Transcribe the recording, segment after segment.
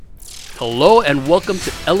Hello and welcome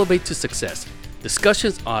to Elevate to Success,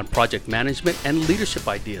 discussions on project management and leadership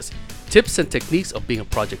ideas, tips and techniques of being a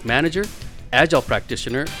project manager, agile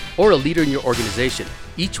practitioner, or a leader in your organization.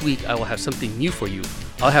 Each week I will have something new for you.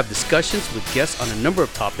 I'll have discussions with guests on a number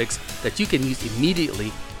of topics that you can use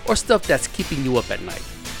immediately or stuff that's keeping you up at night.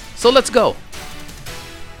 So let's go.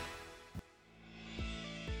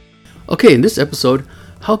 Okay, in this episode,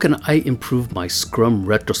 how can I improve my Scrum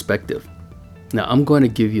retrospective? Now, I'm going to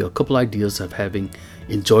give you a couple ideas of having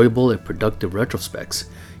enjoyable and productive retrospects.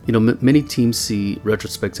 You know, many teams see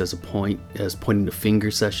retrospects as pointing the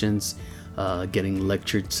finger sessions, getting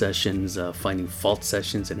lectured sessions, finding fault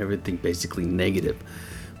sessions, and everything basically negative.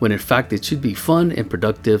 When in fact, it should be fun and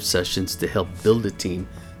productive sessions to help build a team,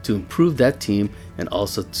 to improve that team, and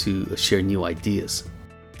also to share new ideas.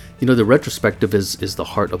 You know, the retrospective is the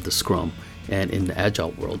heart of the Scrum and in the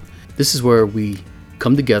Agile world. This is where we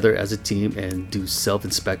come together as a team and do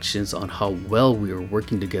self-inspections on how well we are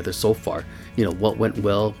working together so far. You know, what went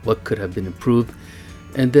well, what could have been improved,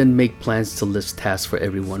 and then make plans to list tasks for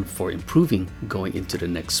everyone for improving going into the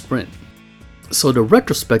next sprint. So the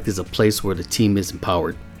retrospect is a place where the team is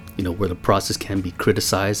empowered, you know, where the process can be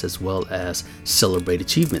criticized as well as celebrate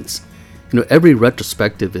achievements. You know, every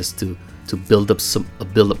retrospective is to build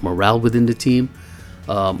up morale within the team.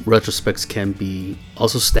 Retrospects can be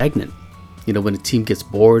also stagnant. You know, when a team gets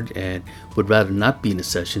bored and would rather not be in the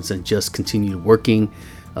sessions and just continue working,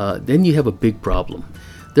 then you have a big problem.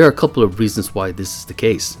 There are a couple of reasons why this is the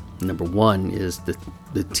case. Number one is that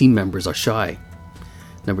the team members are shy.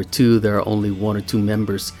 Number two, there are only one or two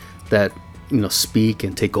members that, you know, speak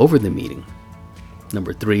and take over the meeting.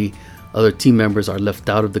 Number three, other team members are left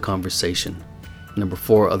out of the conversation. Number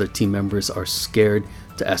four, other team members are scared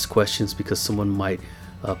to ask questions because someone might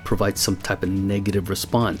provide some type of negative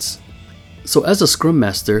response. So as a Scrum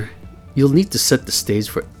Master, you'll need to set the stage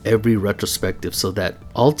for every retrospective so that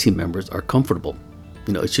all team members are comfortable.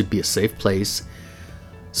 You know, it should be a safe place.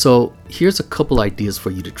 So here's a couple ideas for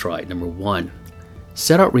you to try. Number one,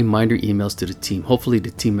 set out reminder emails to the team. Hopefully the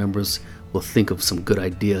team members will think of some good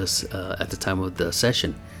ideas at the time of the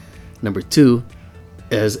session. Number two,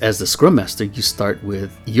 as the Scrum Master, you start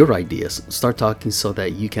with your ideas. Start talking so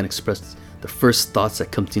that you can express the first thoughts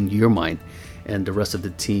that come into your mind, and the rest of the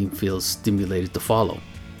team feels stimulated to follow.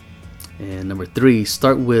 And number three,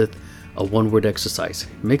 start with a one-word exercise.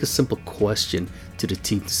 Make a simple question to the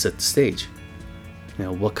team to set the stage. You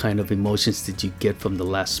know, what kind of emotions did you get from the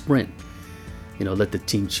last sprint? You know, let the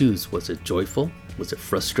team choose. Was it joyful? Was it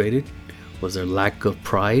frustrated? Was there lack of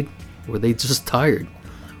pride? Were they just tired?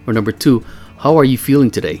 Or number two, how are you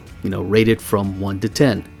feeling today? You know, rate it from 1 to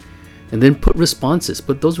 10. And then put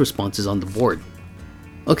those responses on the board.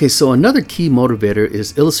 Okay, so another key motivator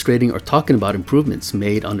is illustrating or talking about improvements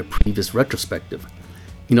made on the previous retrospective.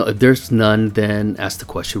 You know, if there's none, then ask the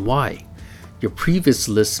question why. Your previous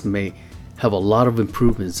list may have a lot of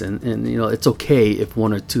improvements, and you know, it's okay if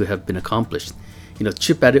one or two have been accomplished. You know,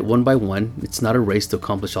 chip at it one by one. It's not a race to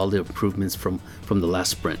accomplish all the improvements from the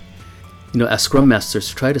last sprint. You know, as Scrum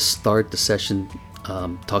Masters, try to start the session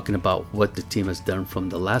talking about what the team has done from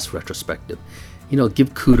the last retrospective. You know,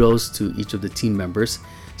 give kudos to each of the team members.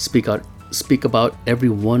 Speak about every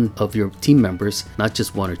one of your team members, not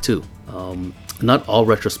just one or two. Not all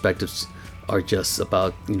retrospectives are just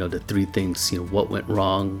about, you know, the three things. You know, what went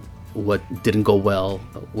wrong, what didn't go well,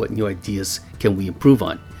 what new ideas can we improve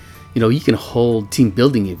on. You know, you can hold team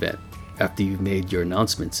building event after you've made your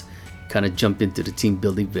announcements. Kind of jump into the team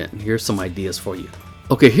building event. Here's some ideas for you.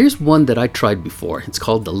 Okay, here's one that I tried before. It's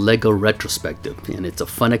called the Lego Retrospective, and it's a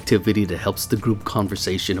fun activity that helps the group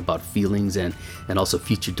conversation about feelings and also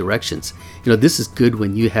future directions. You know, this is good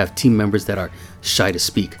when you have team members that are shy to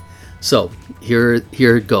speak. So here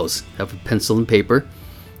it goes. Have a pencil and paper,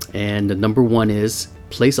 and the number one is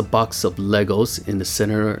place a box of Legos in the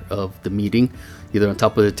center of the meeting, either on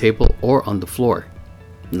top of the table or on the floor.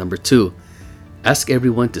 Number two, ask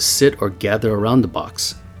everyone to sit or gather around the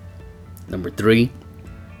box. Number three,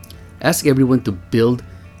 ask everyone to build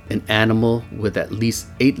an animal with at least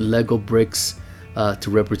 8 Lego bricks to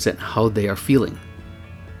represent how they are feeling.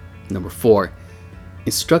 Number four,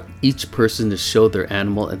 instruct each person to show their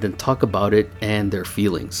animal and then talk about it and their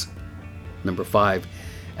feelings. Number five,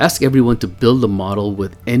 ask everyone to build a model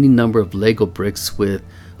with any number of Lego bricks with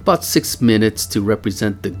about 6 minutes to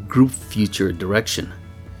represent the group future direction.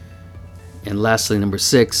 And lastly, number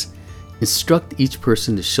six, instruct each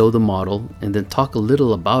person to show the model and then talk a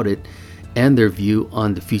little about it and their view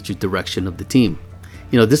on the future direction of the team.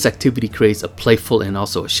 You know, this activity creates a playful and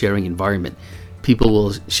also a sharing environment. People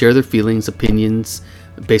will share their feelings, opinions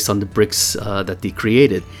based on the bricks that they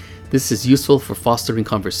created. This is useful for fostering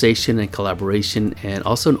conversation and collaboration, and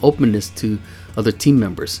also an openness to other team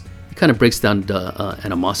members. It kind of breaks down the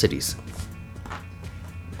animosities.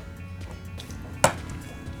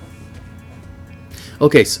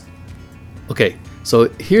 Okay, so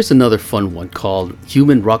here's another fun one called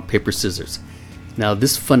Human Rock, Paper, Scissors. Now,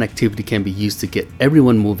 this fun activity can be used to get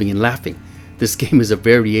everyone moving and laughing. This game is a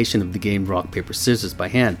variation of the game Rock, Paper, Scissors by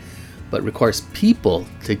hand, but requires people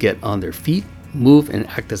to get on their feet, move, and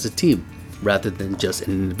act as a team, rather than just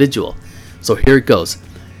an individual. So here it goes.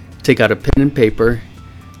 Take out a pen and paper.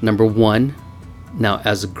 Number 1. Now,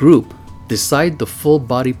 as a group, decide the full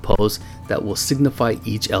body pose that will signify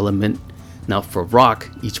each element. Now, for rock,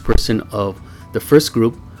 each person of the first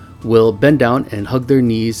group will bend down and hug their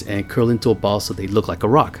knees and curl into a ball so they look like a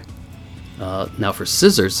rock. Now for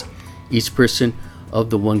scissors, each person of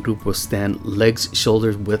the one group will stand legs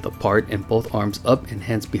shoulder width apart and both arms up and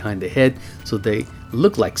hands behind the head so they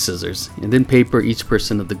look like scissors. And then paper, each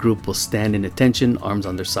person of the group will stand in attention, arms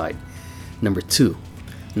on their side. Number 2.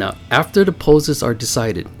 Now after the poses are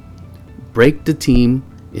decided, break the team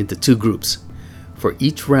into 2 groups. For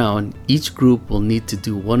each round, each group will need to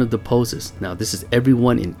do one of the poses. Now this is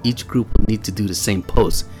everyone in each group will need to do the same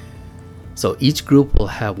pose. So each group will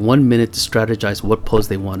have 1 minute to strategize what pose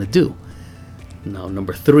they want to do. Now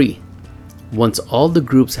number 3, once all the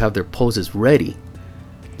groups have their poses ready,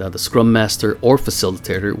 now the Scrum Master or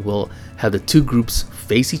Facilitator will have the 2 groups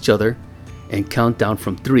face each other and count down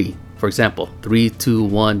from 3. For example, 3, 2,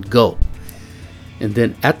 1, go. And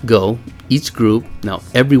then at go, each group, now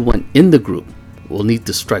everyone in the group, will need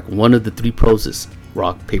to strike one of the 3 poses,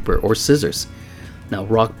 rock, paper, or scissors. Now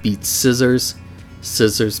rock beats scissors,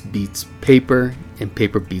 scissors beats paper, and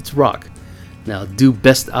paper beats rock. Now do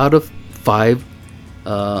best out of 5.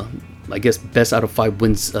 Best out of 5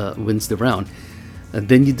 wins the round. And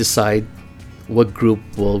then you decide what group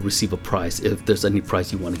will receive a prize, if there's any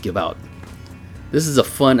prize you want to give out. This is a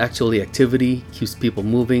fun activity, keeps people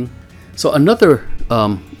moving. So another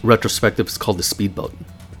retrospective is called the Speedboat.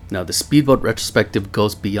 Now, the Speedboat retrospective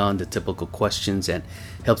goes beyond the typical questions and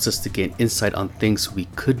helps us to gain insight on things we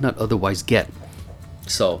could not otherwise get.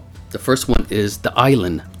 So, the first one is the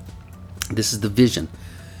island. This is the vision.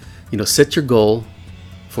 Set your goal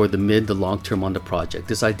for the mid to long term on the project.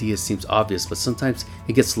 This idea seems obvious, but sometimes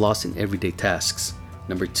it gets lost in everyday tasks.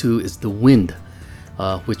 Number 2 is the wind,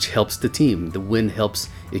 which helps the team. The wind helps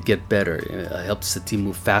it get better, helps the team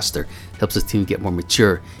move faster, helps the team get more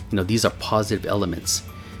mature. These are positive elements.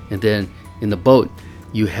 And then in the boat,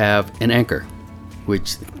 you have an anchor,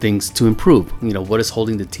 which things to improve. What is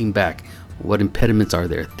holding the team back? What impediments are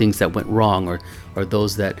there? Things that went wrong or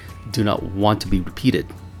those that do not want to be repeated.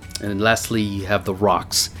 And then lastly, you have the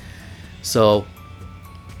rocks. So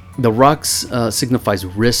the rocks signifies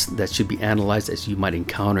risks that should be analyzed as you might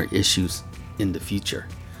encounter issues in the future.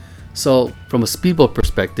 So from a speedboat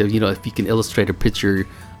perspective, if you can illustrate a picture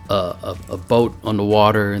of a boat on the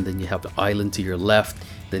water, and then you have the island to your left,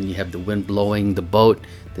 then you have the wind blowing the boat,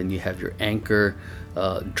 then you have your anchor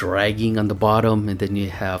dragging on the bottom, and then you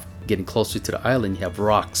have, getting closer to the island, you have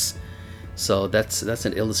rocks. So that's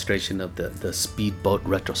an illustration of the speedboat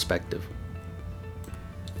retrospective.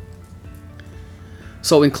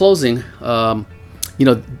 So in closing,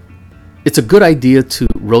 it's a good idea to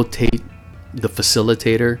rotate the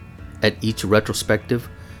facilitator at each retrospective.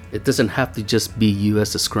 It doesn't have to just be you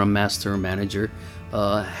as a Scrum Master or manager.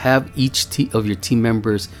 Have each of your team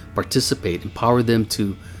members participate. Empower them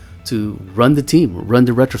to run the team, run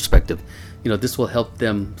the retrospective. This will help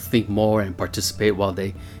them think more and participate while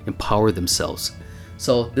they empower themselves.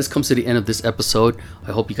 So this comes to the end of this episode.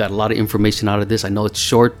 I hope you got a lot of information out of this. I know it's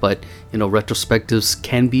short, but retrospectives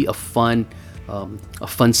can be a fun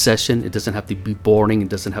session. It doesn't have to be boring. It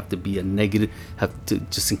doesn't have to be a negative. Have to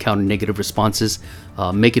just encounter negative responses.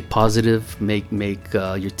 Make it positive. Make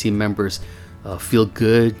your team members feel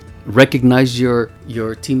good. Recognize your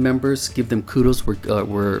team members. Give them kudos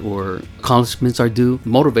where accomplishments are due.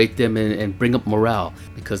 Motivate them and bring up morale,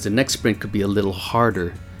 because the next sprint could be a little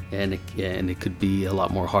harder. And it could be a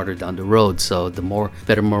lot more harder down the road. So the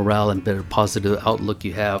better morale and better positive outlook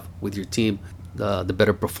you have with your team, the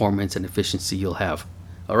better performance and efficiency you'll have.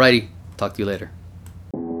 Alrighty, talk to you later.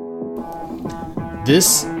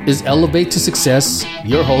 This is Elevate to Success.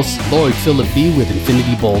 Your host, Lloyd Phillip B. with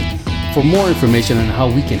Infinity Bold. For more information on how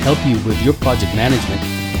we can help you with your project management,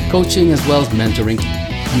 coaching, as well as mentoring,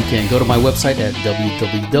 you can go to my website at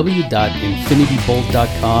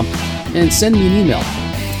www.infinitybold.com and send me an email.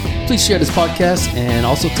 Please share this podcast and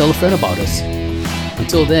also tell a friend about us.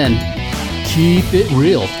 Until then, keep it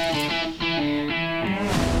real.